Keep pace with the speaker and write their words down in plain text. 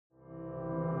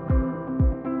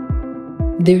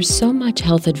There's so much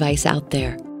health advice out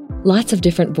there, lots of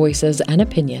different voices and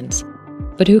opinions.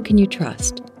 But who can you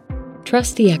trust?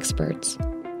 Trust the experts,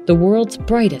 the world's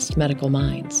brightest medical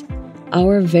minds,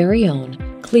 our very own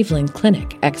Cleveland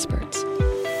Clinic experts.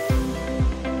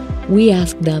 We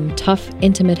ask them tough,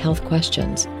 intimate health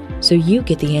questions so you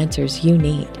get the answers you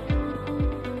need.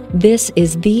 This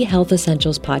is the Health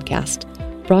Essentials Podcast,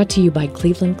 brought to you by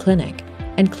Cleveland Clinic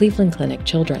and Cleveland Clinic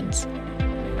Children's.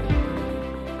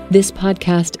 This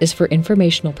podcast is for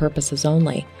informational purposes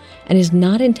only and is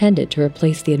not intended to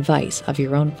replace the advice of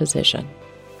your own physician.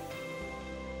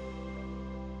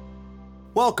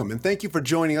 Welcome, and thank you for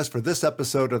joining us for this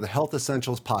episode of the Health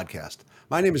Essentials Podcast.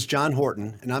 My name is John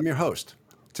Horton, and I'm your host.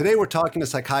 Today we're talking to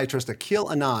psychiatrist Akhil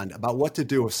Anand about what to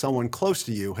do if someone close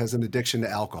to you has an addiction to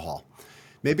alcohol.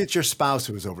 Maybe it's your spouse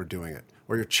who is overdoing it,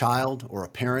 or your child, or a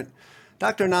parent.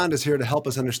 Dr. Anand is here to help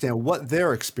us understand what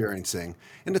they're experiencing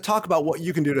and to talk about what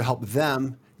you can do to help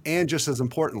them and, just as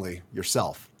importantly,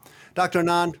 yourself. Dr.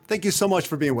 Anand, thank you so much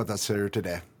for being with us here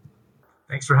today.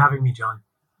 Thanks for having me, John.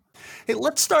 Hey,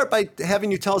 let's start by having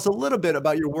you tell us a little bit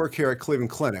about your work here at Cleveland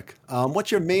Clinic.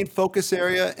 What's your main focus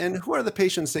area and who are the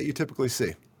patients that you typically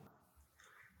see?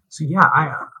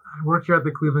 I work here at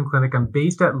the Cleveland Clinic. I'm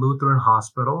based at Lutheran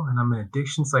Hospital and I'm an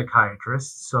addiction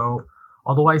psychiatrist. So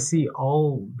although I see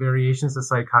all variations of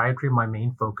psychiatry, my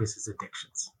main focus is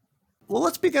addictions. Well,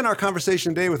 let's begin our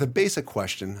conversation today with a basic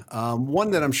question, one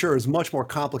that I'm sure is much more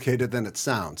complicated than it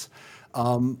sounds.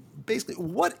 Basically,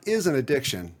 what is an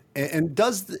addiction and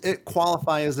does it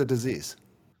qualify as a disease?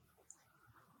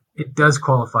 It does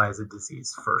qualify as a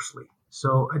disease, firstly.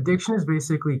 So addiction is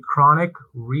basically chronic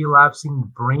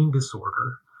relapsing brain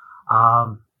disorder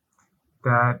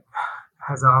that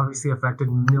has obviously affected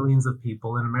millions of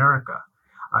people in America.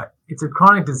 It's a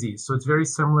chronic disease, so it's very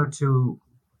similar to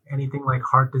anything like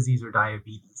heart disease or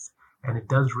diabetes, and it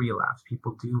does relapse.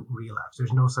 People do relapse.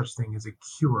 There's no such thing as a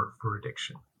cure for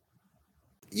addiction.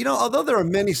 You know, although there are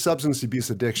many substance abuse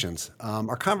addictions,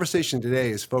 our conversation today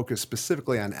is focused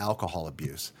specifically on alcohol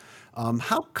abuse.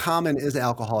 How common is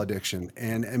alcohol addiction?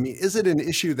 And is it an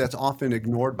issue that's often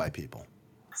ignored by people?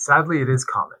 Sadly, it is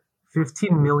common.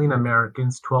 15 million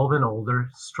Americans 12 and older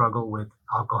struggle with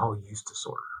alcohol use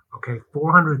disorder.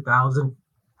 400,000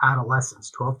 adolescents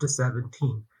 12 to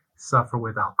 17 suffer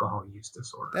with alcohol use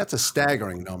disorder. That's a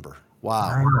staggering number.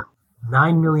 Wow.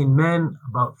 9 million men,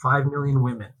 about 5 million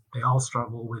women. They all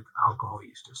struggle with alcohol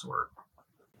use disorder.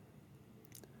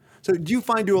 So do you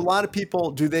find, do a lot of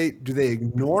people, do they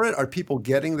ignore it? Are people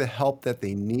getting the help that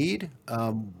they need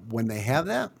when they have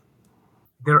that?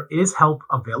 There is help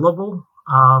available.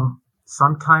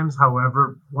 Sometimes,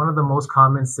 however, one of the most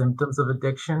common symptoms of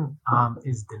addiction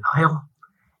is denial.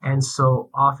 And so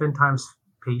oftentimes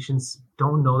patients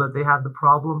don't know that they have the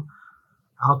problem.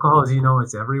 Alcohol, as you know,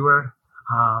 it's everywhere.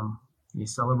 You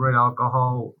celebrate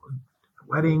alcohol at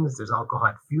weddings, there's alcohol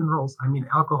at funerals.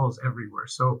 Alcohol is everywhere.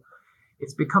 So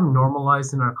it's become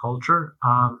normalized in our culture.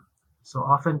 So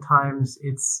oftentimes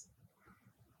it's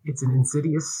an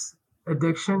insidious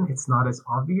addiction. It's not as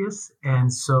obvious.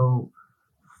 And so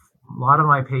a lot of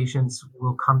my patients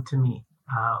will come to me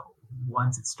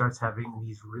once it starts having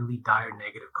these really dire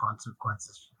negative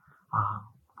consequences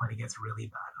when it gets really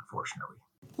bad, unfortunately.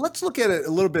 Let's look at it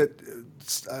a little bit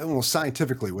almost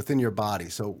scientifically within your body.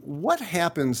 So what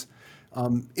happens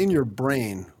in your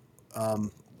brain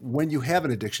when you have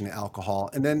an addiction to alcohol?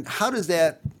 And then how does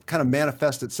that kind of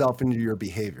manifest itself into your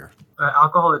behavior?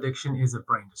 Alcohol addiction is a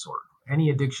brain disorder.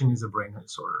 Any addiction is a brain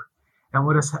disorder. And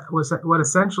what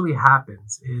essentially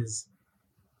happens is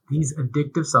these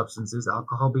addictive substances,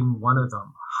 alcohol being one of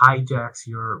them, hijacks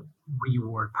your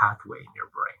reward pathway in your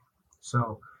brain.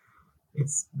 So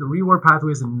the reward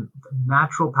pathway is a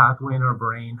natural pathway in our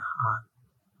brain.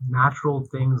 Natural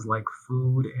things like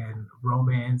food and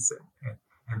romance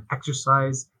and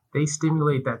exercise, they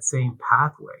stimulate that same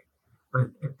pathway. But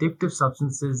addictive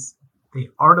substances, they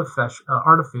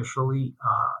artificially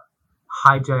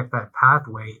hijack that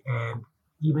pathway, and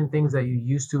even things that you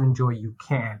used to enjoy, you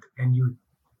can't, and you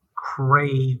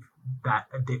crave that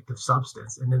addictive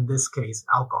substance, and in this case,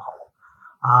 alcohol.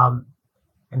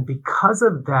 And because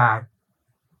of that,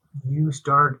 you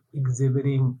start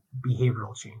exhibiting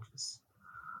behavioral changes.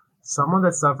 Someone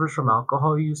that suffers from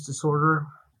alcohol use disorder,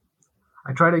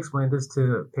 I try to explain this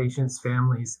to patients,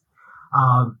 families,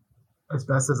 as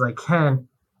best as I can.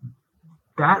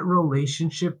 That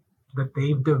relationship that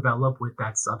they've developed with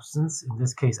that substance, in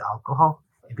this case alcohol,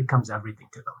 it becomes everything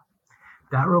to them.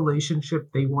 That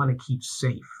relationship they want to keep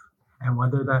safe, and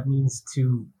whether that means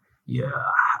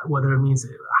whether it means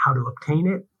how to obtain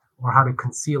it or how to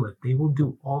conceal it, they will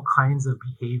do all kinds of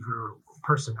behavioral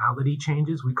personality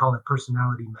changes. We call it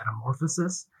personality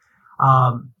metamorphosis.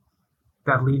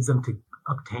 That leads them to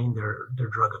obtain their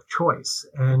drug of choice.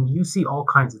 And you see all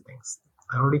kinds of things.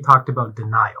 I already talked about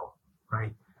denial,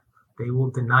 right? They will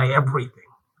deny everything.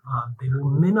 They will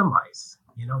minimize,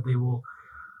 they will,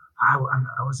 I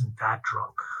wasn't that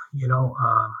drunk,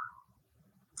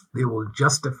 they will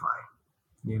justify,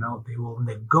 they will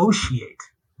negotiate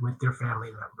with their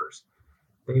family members.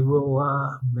 They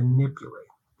will manipulate.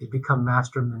 They become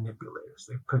master manipulators.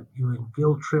 They put you in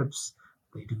guilt trips.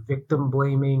 They do victim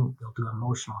blaming. They'll do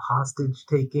emotional hostage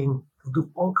taking. They'll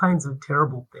do all kinds of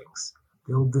terrible things.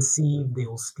 They'll deceive. They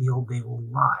will steal. They will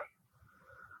lie.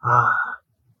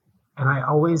 And I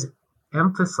always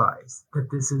emphasize that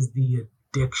this is the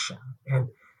addiction, and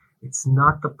it's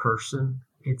not the person.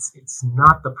 It's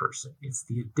not the person. It's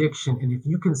the addiction. And if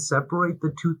you can separate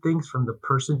the two things from the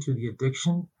person to the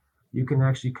addiction, you can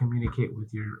actually communicate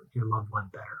with your loved one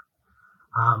better.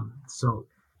 So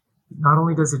not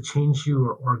only does it change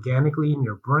you organically in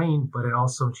your brain, but it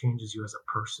also changes you as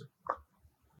a person.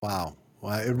 Wow.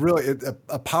 Well, it's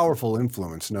a powerful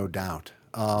influence, no doubt.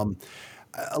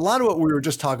 A lot of what we were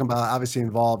just talking about obviously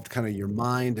involved kind of your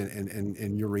mind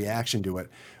and your reaction to it.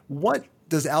 What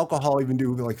does alcohol even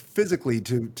do, like physically,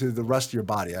 to the rest of your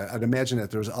body? I'd imagine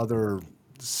that there's other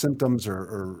symptoms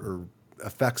or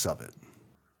effects of it.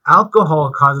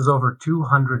 Alcohol causes over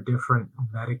 200 different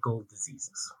medical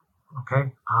diseases.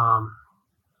 Okay.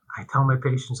 I tell my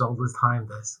patients all the time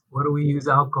this. What do we use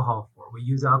alcohol for? We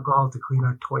use alcohol to clean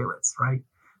our toilets, right?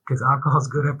 Because alcohol is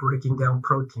good at breaking down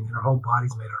protein, and our whole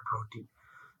body's made out of protein.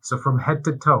 So from head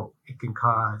to toe, it can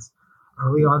cause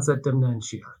early onset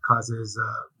dementia, causes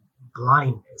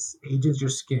blindness, ages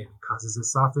your skin, causes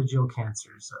esophageal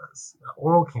cancers,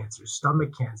 oral cancers,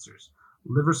 stomach cancers,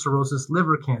 liver cirrhosis,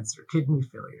 liver cancer, kidney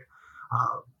failure.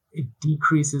 It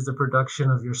decreases the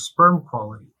production of your sperm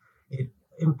quality. It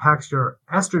impacts your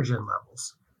estrogen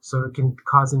levels. So it can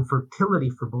cause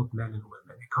infertility for both men and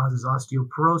women. It causes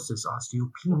osteoporosis,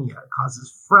 osteopenia. It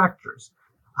causes fractures,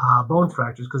 bone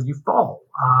fractures because you fall.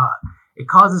 It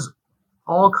causes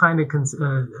all kind of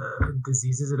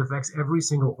diseases. It affects every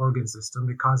single organ system.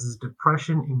 It causes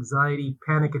depression, anxiety,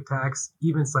 panic attacks,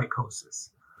 even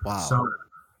psychosis. Wow. So,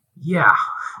 yeah.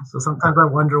 So sometimes I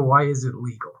wonder, why is it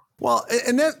legal? Well,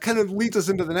 and that kind of leads us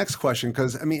into the next question,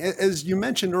 because, I mean, as you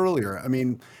mentioned earlier, I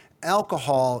mean,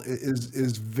 alcohol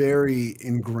is very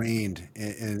ingrained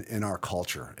in our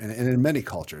culture and in many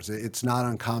cultures. It's not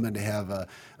uncommon to have a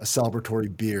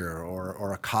celebratory beer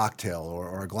or a cocktail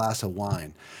or a glass of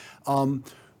wine.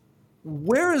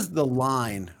 Where is the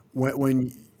line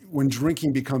when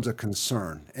drinking becomes a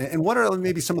concern? And what are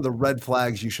maybe some of the red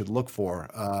flags you should look for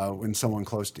when someone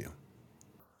close to you?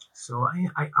 So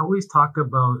I always talk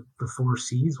about the 4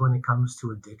 C's when it comes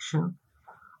to addiction.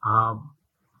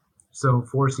 So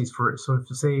 4 C's so if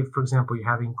you say, for example, you're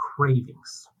having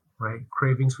cravings, right?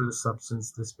 Cravings for the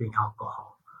substance, this being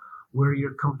alcohol, where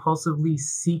you're compulsively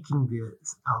seeking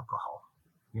this alcohol.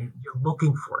 You're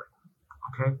looking for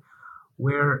it, okay?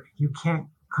 Where you can't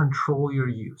control your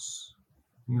use.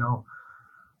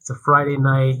 It's a Friday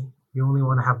night, you only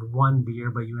want to have 1 beer,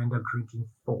 but you end up drinking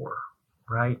 4,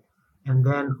 right? And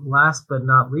then last but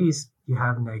not least, you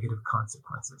have negative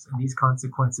consequences. And these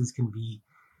consequences can be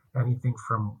anything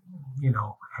from,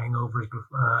 hangovers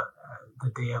the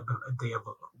day of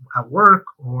at work,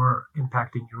 or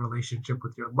impacting your relationship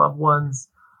with your loved ones,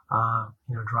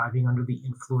 driving under the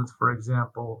influence, for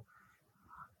example.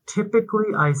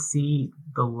 Typically, I see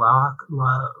the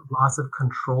loss of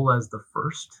control as the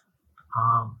first,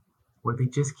 where they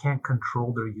just can't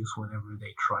control their use whenever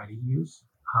they try to use,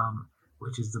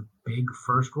 which is the big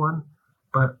first one,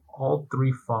 but all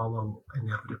 3 follow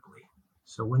inevitably.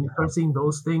 So when you start seeing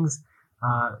those things,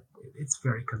 it's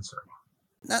very concerning.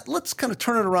 Now, let's kind of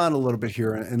turn it around a little bit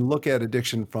here and look at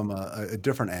addiction from a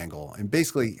different angle, and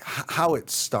basically how it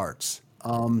starts.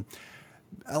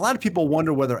 A lot of people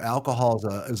wonder whether alcohol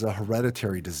is a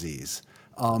hereditary disease.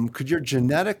 Could your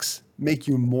genetics make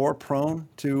you more prone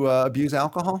to abuse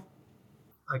alcohol?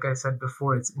 Like I said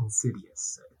before, it's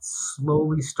insidious. It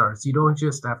slowly starts. You don't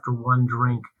just after 1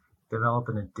 drink develop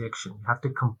an addiction. You have to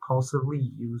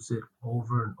compulsively use it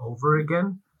over and over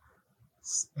again.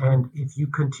 And if you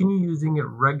continue using it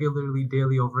regularly,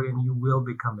 daily, over again, you will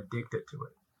become addicted to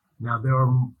it. Now, there are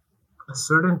a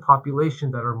certain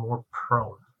population that are more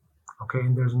prone. Okay,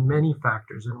 and there's many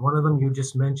factors, and one of them you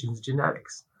just mentioned is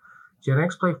genetics.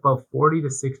 Genetics play about 40 to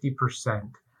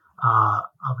 60%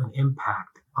 of an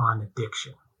impact on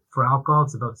addiction. For alcohol,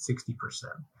 it's about 60%.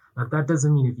 Now, that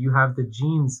doesn't mean if you have the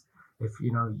genes, if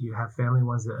you have family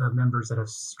members that have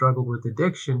struggled with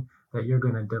addiction, that you're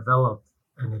going to develop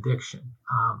an addiction.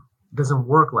 It doesn't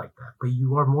work like that, but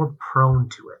you are more prone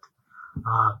to it.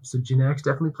 So genetics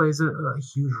definitely plays a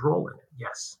huge role in it.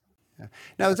 Yes. Yeah.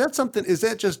 Now, is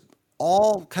that just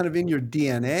all kind of in your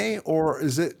DNA, or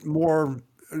is it more,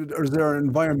 or is there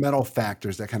environmental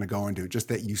factors that kind of go into it, just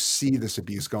that you see this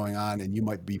abuse going on and you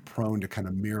might be prone to kind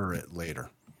of mirror it later?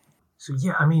 So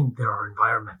yeah, there are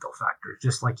environmental factors,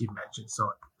 just like you mentioned.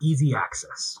 So easy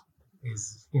access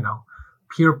is,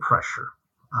 peer pressure,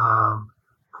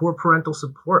 poor parental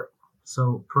support.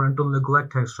 So parental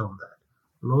neglect has shown that.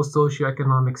 Low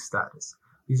socioeconomic status.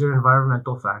 These are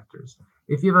environmental factors.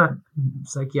 If you have a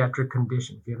psychiatric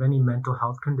condition, if you have any mental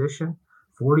health condition,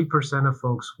 40% of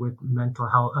folks with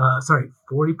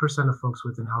 40% of folks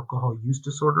with an alcohol use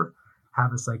disorder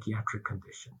have a psychiatric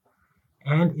condition.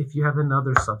 And if you have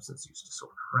another substance use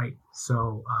disorder, right?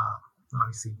 So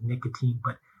obviously nicotine,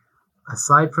 but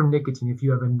aside from nicotine, if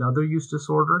you have another use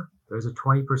disorder, there's a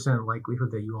 20%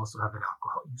 likelihood that you also have an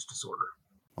alcohol use disorder.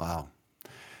 Wow.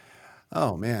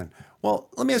 Oh, man. Well,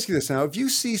 let me ask you this now. If you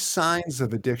see signs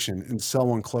of addiction in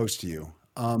someone close to you,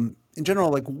 in general,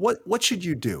 like what should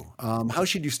you do? How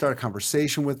should you start a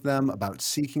conversation with them about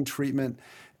seeking treatment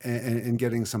and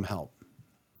getting some help?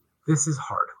 This is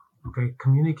hard. Okay.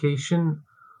 Communication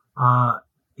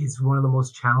is one of the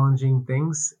most challenging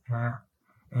things.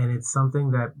 And it's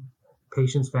something that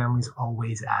patients' families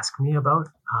always ask me about,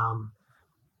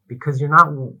 because you're not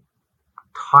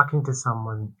talking to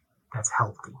someone that's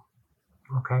healthy.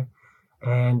 Okay.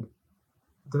 And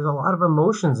there's a lot of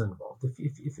emotions involved.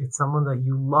 If it's someone that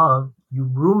you love, you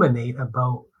ruminate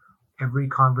about every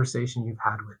conversation you've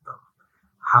had with them.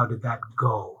 How did that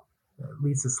go? It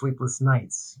leads to sleepless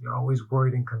nights. You're always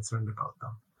worried and concerned about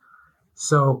them.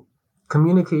 So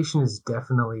communication is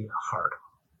definitely hard.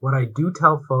 What I do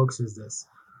tell folks is this: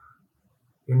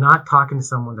 you're not talking to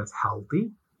someone that's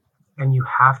healthy, and you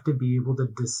have to be able to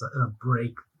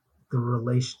break the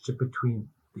relationship between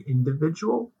the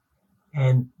individual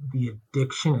and the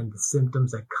addiction and the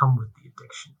symptoms that come with the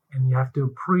addiction. And you have to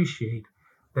appreciate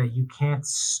that you can't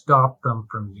stop them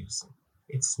from using.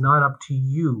 It's not up to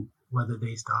you whether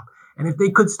they stop. And if they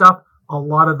could stop, a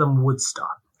lot of them would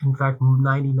stop. In fact,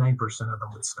 99% of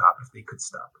them would stop if they could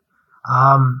stop.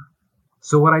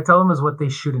 So what I tell them is what they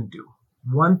shouldn't do.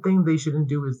 One thing they shouldn't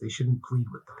do is they shouldn't plead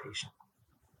with the patient.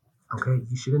 Okay?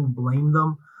 You shouldn't blame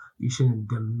them. You shouldn't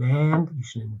demand. You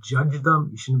shouldn't judge them.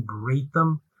 You shouldn't berate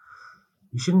them.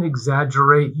 You shouldn't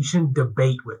exaggerate. You shouldn't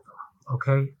debate with them.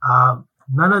 Okay?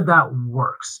 None of that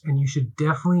works. And you should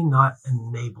definitely not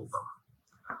enable them.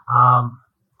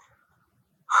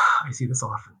 I see this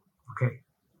often. Okay?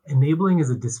 Enabling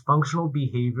is a dysfunctional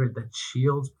behavior that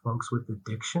shields folks with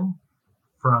addiction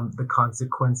from the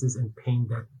consequences and pain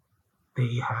that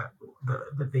they have,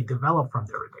 that they develop from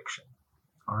their addiction.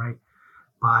 All right?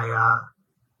 By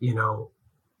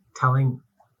telling,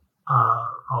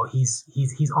 oh,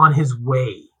 he's on his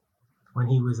way, when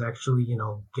he was actually,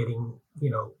 getting,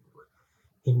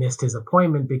 he missed his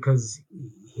appointment because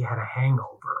he had a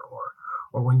hangover,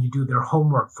 or when you do their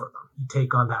homework for them, you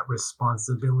take on that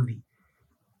responsibility.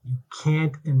 You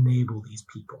can't enable these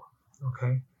people,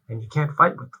 okay? And you can't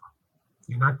fight with them.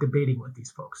 You're not debating with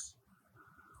these folks.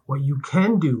 What you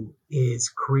can do is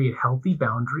create healthy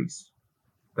boundaries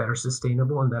that are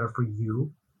sustainable and that are for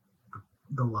you,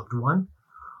 the loved one.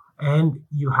 And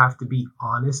you have to be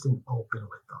honest and open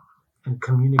with them and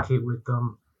communicate with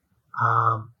them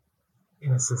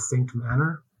in a succinct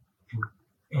manner,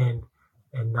 and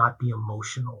not be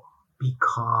emotional. Be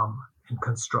calm and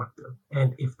constructive.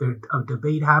 And if a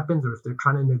debate happens, or if they're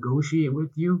trying to negotiate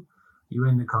with you, you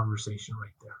end the conversation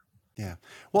right there. Yeah.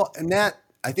 Well, and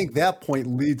I think that point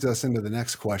leads us into the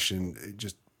next question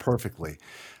just perfectly.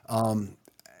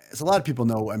 As a lot of people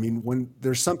know, when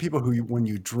there's some people who, when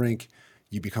you drink,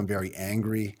 you become very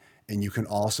angry, and you can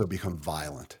also become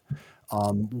violent.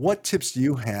 What tips do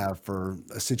you have for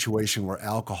a situation where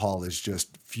alcohol is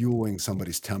just fueling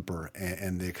somebody's temper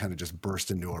and they kind of just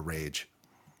burst into a rage?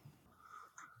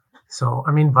 So,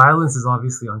 violence is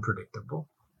obviously unpredictable,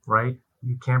 right?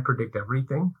 You can't predict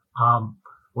everything.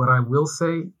 What I will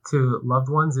say to loved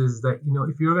ones is that,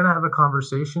 if you're going to have a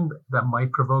conversation that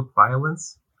might provoke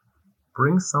violence,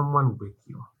 bring someone with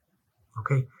you,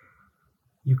 okay?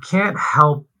 You can't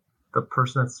help the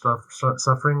person that's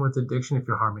suffering with addiction if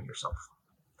you're harming yourself.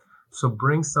 So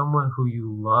bring someone who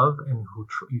you love and who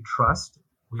you trust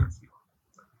with you.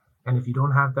 And if you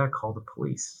don't have that, call the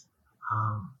police.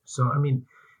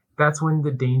 That's when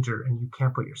the danger, and you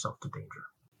can't put yourself to danger.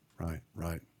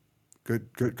 Right.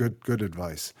 Good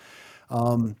advice.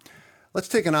 Let's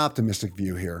take an optimistic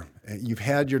view here. You've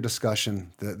had your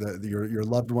discussion. Your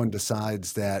loved one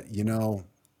decides that,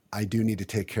 I do need to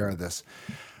take care of this.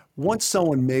 Once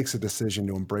someone makes a decision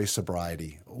to embrace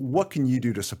sobriety, what can you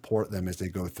do to support them as they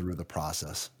go through the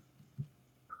process?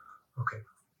 Okay.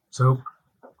 So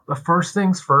the first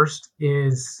things first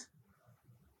is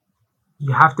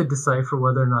you have to decipher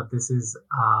whether or not this is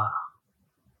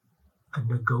a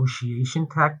negotiation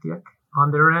tactic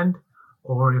on their end,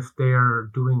 or if they're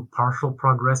doing partial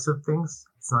progressive things.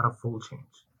 It's not a full change.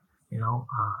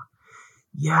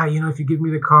 If you give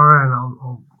me the car and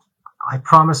I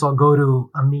promise I'll go to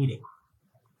a meeting.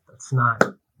 That's not.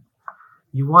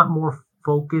 You want more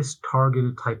focused,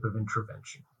 targeted type of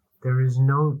intervention. There is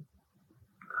no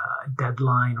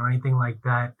deadline or anything like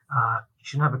that. You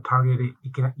shouldn't have a target.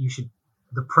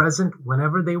 The present,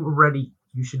 whenever they were ready,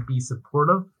 you should be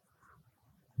supportive.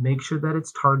 Make sure that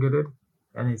it's targeted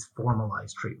and it's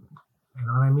formalized treatment. You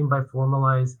know what I mean by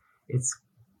formalized? It's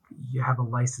you have a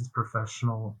licensed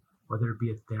professional, whether it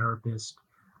be a therapist,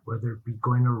 whether it be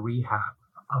going to rehab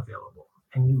available,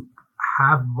 and you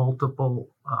have multiple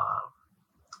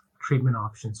treatment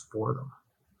options for them.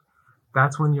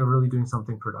 That's when you're really doing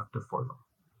something productive for them.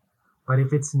 But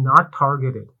if it's not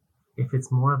targeted, if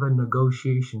it's more of a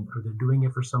negotiation or they're doing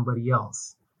it for somebody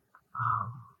else,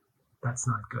 that's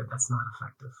not good. That's not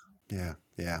effective. Yeah.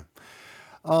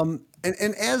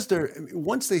 And as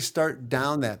once they start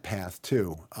down that path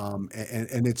too,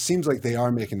 and it seems like they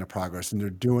are making the progress and they're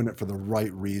doing it for the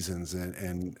right reasons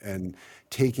and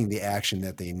taking the action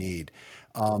that they need.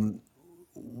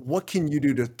 What can you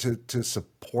do to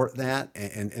support that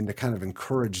and to kind of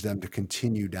encourage them to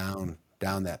continue down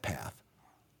that path?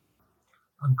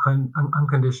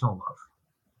 Unconditional love,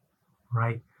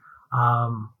 right?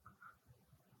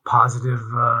 Positive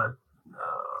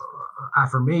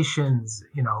affirmations,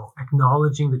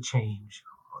 acknowledging the change.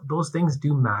 Those things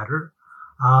do matter.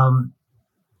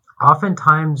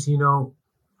 Oftentimes,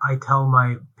 I tell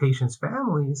my patients'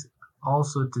 families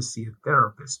also to see a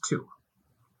therapist too,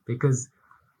 because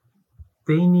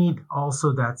they need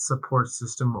also that support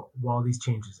system while these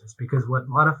changes is. Because what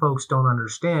a lot of folks don't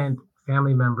understand,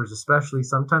 family members especially,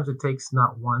 sometimes it takes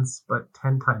not once, but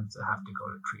 10 times to have to go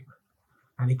to treatment.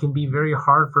 And it can be very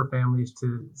hard for families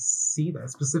to see that,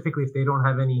 specifically if they don't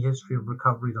have any history of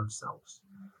recovery themselves.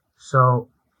 So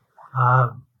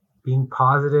being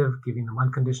positive, giving them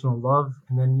unconditional love,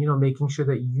 and then, making sure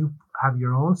that you have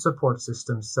your own support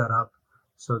system set up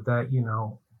so that,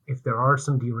 if there are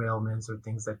some derailments or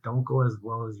things that don't go as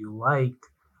well as you liked,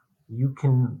 you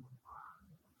can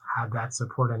have that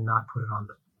support and not put it on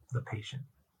the patient.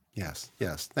 Yes.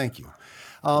 Thank you.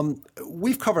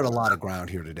 We've covered a lot of ground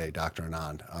here today, Dr.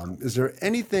 Anand. Is there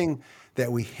anything that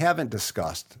we haven't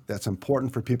discussed that's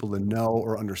important for people to know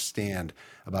or understand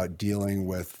about dealing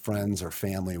with friends or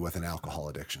family with an alcohol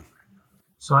addiction?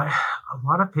 So a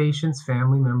lot of patients,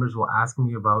 family members will ask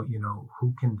me about,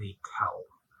 who can they tell?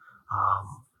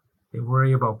 They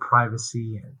worry about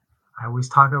privacy, and I always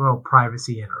talk about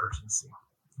privacy and urgency.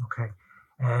 Okay.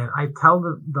 And I tell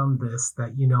them this,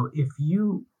 that, if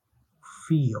you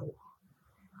feel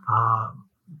a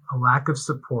lack of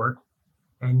support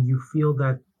and you feel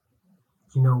that,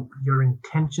 your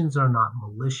intentions are not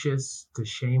malicious to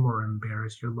shame or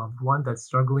embarrass your loved one that's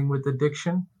struggling with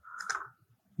addiction,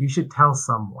 you should tell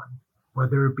someone,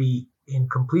 whether it be in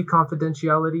complete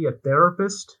confidentiality, a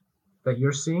therapist that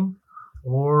you're seeing,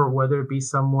 or whether it be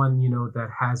someone, that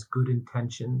has good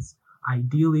intentions,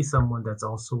 ideally someone that's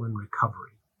also in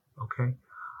recovery. Okay.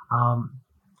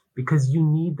 Because you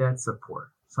need that support.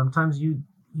 Sometimes you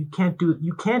can't do it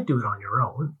on your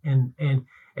own, and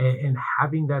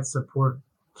having that support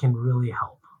can really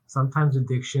help. Sometimes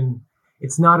addiction,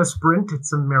 it's not a sprint,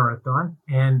 it's a marathon,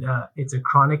 and it's a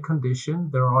chronic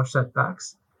condition. There are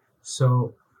setbacks.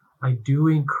 So I do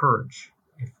encourage,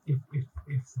 if the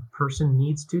person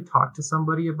needs to talk to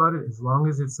somebody about it, as long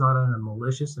as it's not on a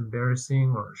malicious,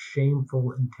 embarrassing, or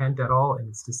shameful intent at all, and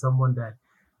it's to someone that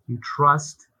you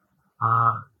trust,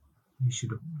 you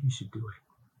should do it.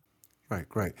 Right,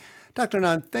 great. Dr.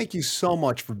 Anand, thank you so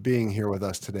much for being here with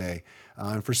us today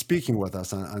and for speaking with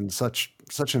us on such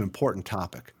an important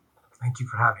topic. Thank you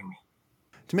for having me.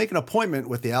 To make an appointment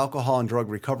with the Alcohol and Drug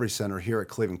Recovery Center here at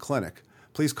Cleveland Clinic,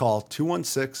 please call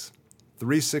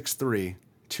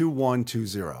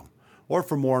 216-363-2120. Or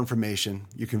for more information,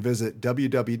 you can visit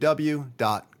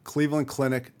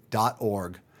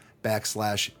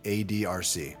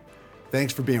www.clevelandclinic.org/ADRC.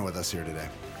 Thanks for being with us here today.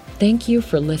 Thank you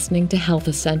for listening to Health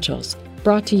Essentials,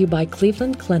 brought to you by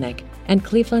Cleveland Clinic and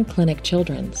Cleveland Clinic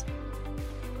Children's.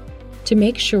 To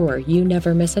make sure you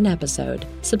never miss an episode,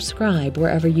 subscribe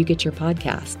wherever you get your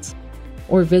podcasts,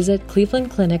 or visit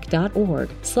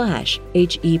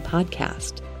clevelandclinic.org/HE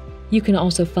podcast. You can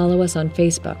also follow us on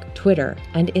Facebook, Twitter,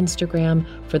 and Instagram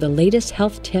for the latest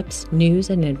health tips, news,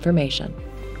 and information.